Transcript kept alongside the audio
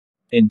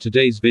In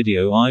today's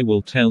video I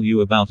will tell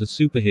you about a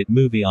superhit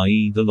movie,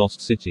 i.e. The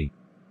Lost City.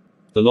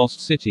 The Lost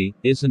City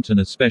isn't an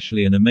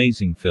especially an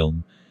amazing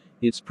film.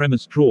 Its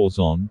premise draws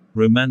on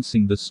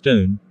Romancing the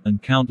Stone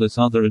and countless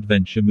other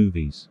adventure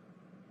movies.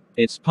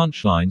 Its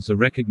punchlines are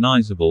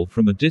recognizable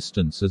from a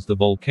distance as the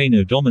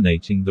volcano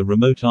dominating the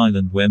remote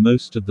island where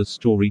most of the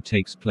story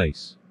takes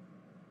place.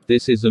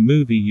 This is a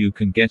movie you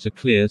can get a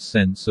clear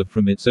sense of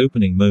from its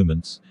opening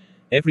moments.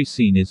 Every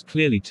scene is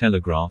clearly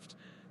telegraphed.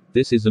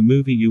 This is a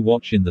movie you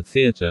watch in the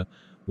theater,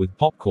 with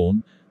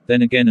popcorn,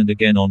 then again and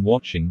again on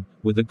watching,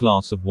 with a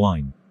glass of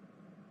wine.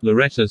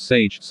 Loretta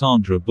Sage,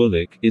 Sandra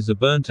Bullock, is a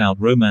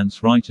burnt-out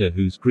romance writer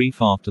whose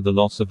grief after the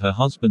loss of her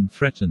husband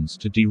threatens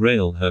to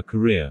derail her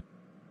career.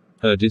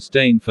 Her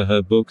disdain for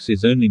her books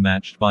is only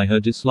matched by her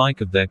dislike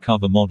of their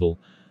cover model,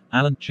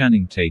 Alan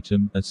Channing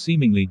Tatum, a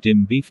seemingly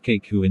dim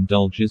beefcake who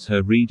indulges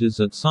her readers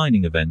at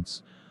signing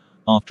events.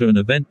 After an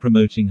event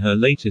promoting her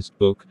latest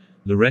book,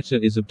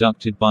 Loretta is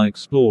abducted by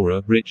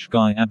explorer rich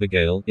guy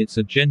Abigail. It's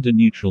a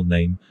gender-neutral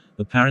name,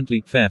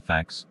 apparently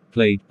Fairfax,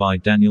 played by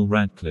Daniel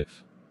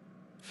Radcliffe.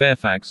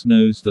 Fairfax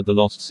knows that the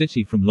Lost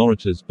City from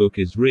Loretta's book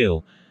is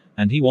real,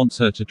 and he wants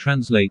her to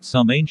translate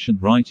some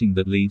ancient writing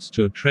that leads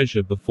to a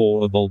treasure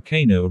before a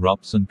volcano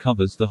erupts and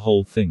covers the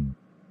whole thing.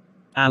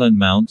 Alan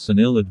mounts an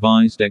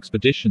ill-advised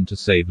expedition to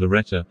save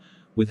Loretta,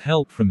 with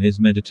help from his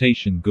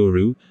meditation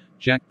guru,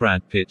 Jack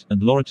Brad Pitt,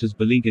 and Loretta's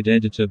beleaguered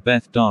editor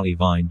Beth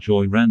Darlivine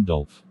Joy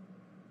Randolph.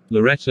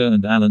 Loretta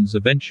and Alan's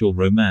eventual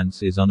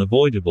romance is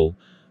unavoidable,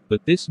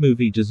 but this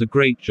movie does a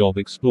great job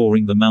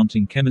exploring the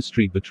mounting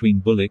chemistry between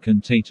Bullock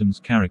and Tatum's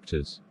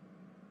characters.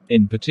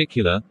 In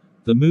particular,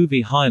 the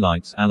movie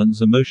highlights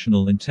Alan's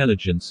emotional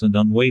intelligence and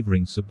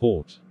unwavering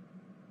support.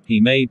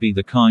 He may be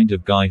the kind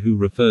of guy who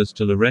refers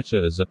to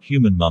Loretta as a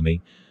human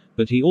mummy,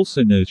 but he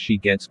also knows she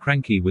gets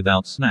cranky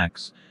without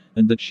snacks,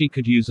 and that she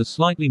could use a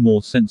slightly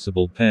more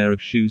sensible pair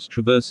of shoes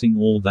traversing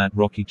all that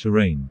rocky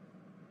terrain.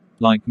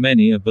 Like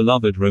many a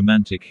beloved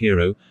romantic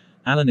hero,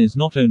 Alan is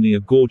not only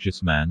a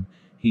gorgeous man,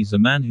 he's a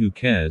man who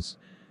cares.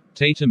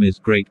 Tatum is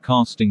great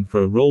casting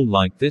for a role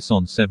like this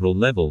on several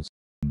levels.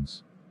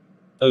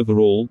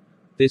 Overall,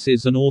 this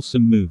is an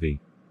awesome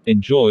movie.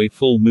 Enjoy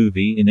full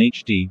movie in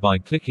HD by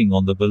clicking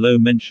on the below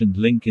mentioned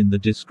link in the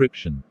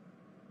description.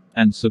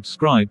 And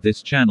subscribe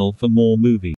this channel for more movies.